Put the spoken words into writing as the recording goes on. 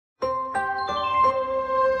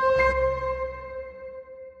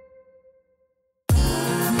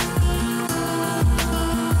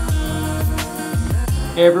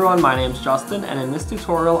Hey everyone, my name is Justin, and in this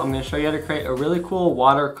tutorial I'm going to show you how to create a really cool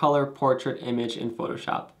watercolor portrait image in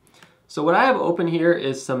Photoshop. So what I have open here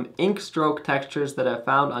is some ink stroke textures that I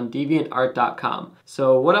found on deviantart.com.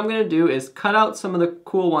 So what I'm going to do is cut out some of the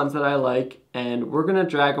cool ones that I like, and we're going to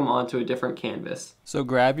drag them onto a different canvas. So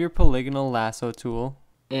grab your polygonal lasso tool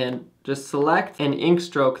and just select an ink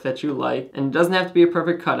stroke that you like, and it doesn't have to be a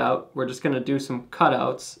perfect cutout. We're just going to do some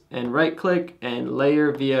cutouts and right click and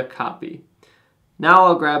layer via copy. Now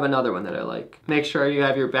I'll grab another one that I like. Make sure you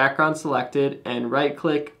have your background selected and right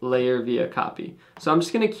click layer via copy. So I'm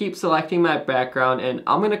just going to keep selecting my background, and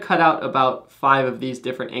I'm going to cut out about 5 of these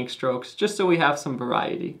different ink strokes just so we have some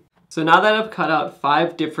variety. So now that I've cut out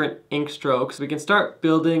 5 different ink strokes, we can start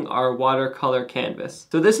building our watercolor canvas.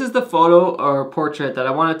 So this is the photo or portrait that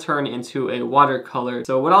I want to turn into a watercolor.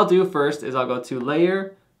 So what I'll do first is I'll go to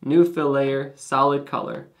layer, new fill layer, solid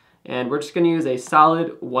color. And we're just going to use a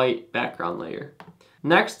solid white background layer.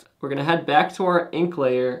 Next, we're going to head back to our ink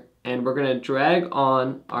layer, and we're going to drag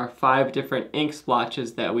on our 5 different ink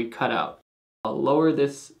splotches that we cut out. I'll lower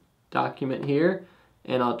this document here,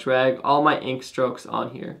 and I'll drag all my ink strokes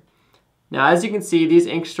on here. Now, as you can see, these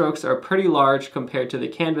ink strokes are pretty large compared to the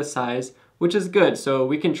canvas size, which is good, so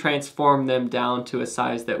we can transform them down to a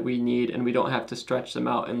size that we need, and we don't have to stretch them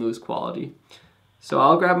out and lose quality. So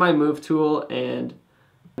I'll grab my move tool and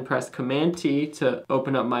press Command T to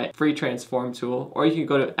open up my free transform tool, or you can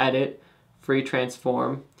go to edit, free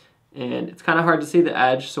transform, and it's kind of hard to see the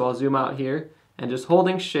edge, so I'll zoom out here, and just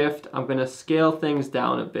holding shift I'm going to scale things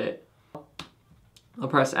down a bit. I'll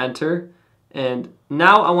press enter, and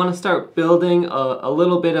now I want to start building a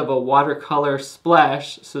little bit of a watercolor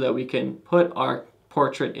splash so that we can put our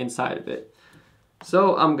portrait inside of it.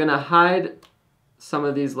 So I'm going to hide some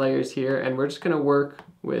of these layers here, and we're just going to work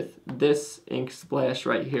with this ink splash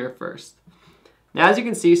right here first. Now, as you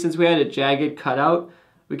can see, since we had a jagged cutout,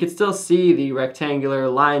 we could still see the rectangular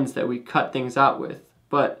lines that we cut things out with.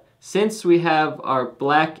 But since we have our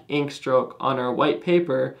black ink stroke on our white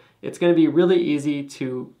paper, it's going to be really easy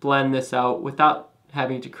to blend this out without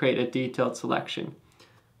having to create a detailed selection.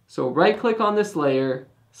 So right click on this layer,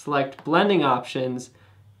 select blending options,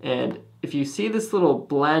 and if you see this little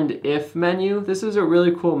blend if menu, this is a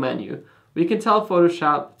really cool menu. We can tell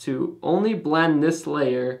Photoshop to only blend this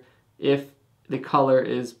layer if the color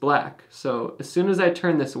is black. So as soon as I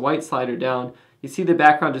turn this white slider down, you see the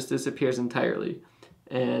background just disappears entirely.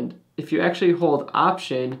 And if you actually hold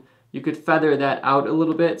Option, you could feather that out a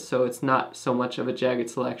little bit so it's not so much of a jagged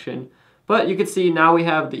selection. But you can see now we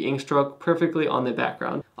have the ink stroke perfectly on the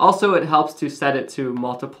background. Also, it helps to set it to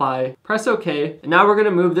multiply. Press OK, and now we're going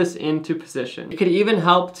to move this into position. It could even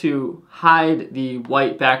help to hide the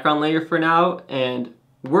white background layer for now and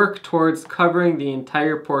work towards covering the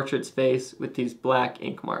entire portrait's face with these black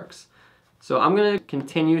ink marks. So I'm going to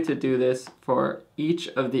continue to do this for each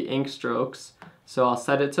of the ink strokes. So I'll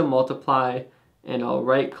set it to multiply, and I'll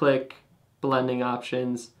right click, blending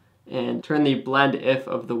options, and turn the blend if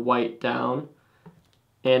of the white down.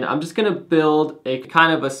 And I'm just going to build a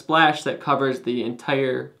kind of a splash that covers the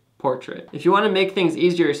entire portrait. If you want to make things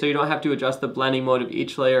easier so you don't have to adjust the blending mode of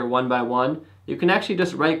each layer one by one, you can actually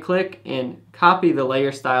just right click and copy the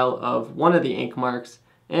layer style of one of the ink marks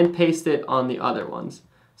and paste it on the other ones.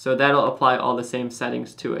 So that'll apply all the same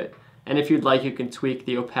settings to it. And if you'd like, you can tweak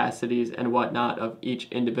the opacities and whatnot of each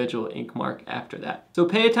individual ink mark after that. So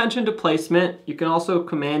pay attention to placement. You can also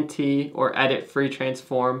Command T or edit free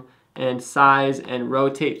transform and size and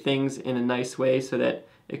rotate things in a nice way so that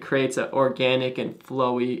it creates an organic and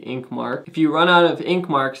flowy ink mark. If you run out of ink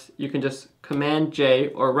marks, you can just Command J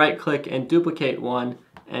or right click and duplicate one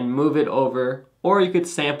and move it over, or you could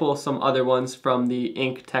sample some other ones from the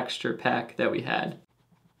ink texture pack that we had.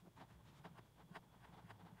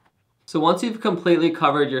 So once you've completely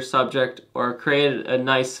covered your subject or created a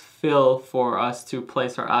nice fill for us to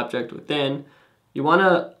place our object within, you want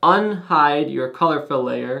to unhide your color fill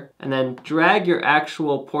layer and then drag your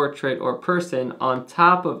actual portrait or person on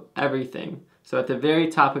top of everything, so at the very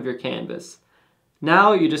top of your canvas.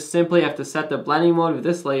 Now you just simply have to set the blending mode of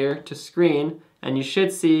this layer to screen, and you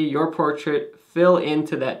should see your portrait fill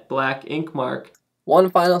into that black ink mark.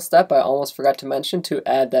 One final step I almost forgot to mention to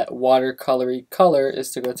add that watercolory color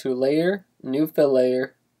is to go to Layer, New Fill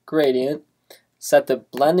Layer, Gradient, set the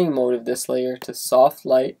blending mode of this layer to Soft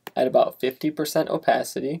Light at about 50%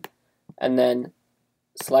 opacity, and then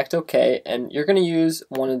select OK, and you're going to use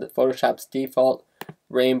one of the Photoshop's default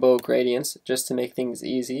rainbow gradients just to make things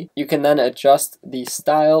easy. You can then adjust the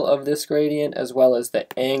style of this gradient as well as the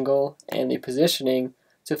angle and the positioning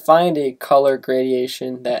to find a color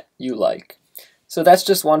gradation that you like. So that's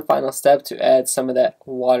just one final step to add some of that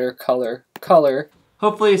watercolor color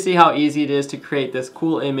Hopefully you see how easy it is to create this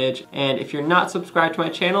cool image, and if you're not subscribed to my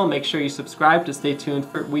channel, make sure you subscribe to stay tuned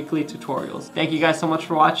for weekly tutorials. Thank you guys so much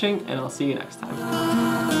for watching, and I'll see you next time.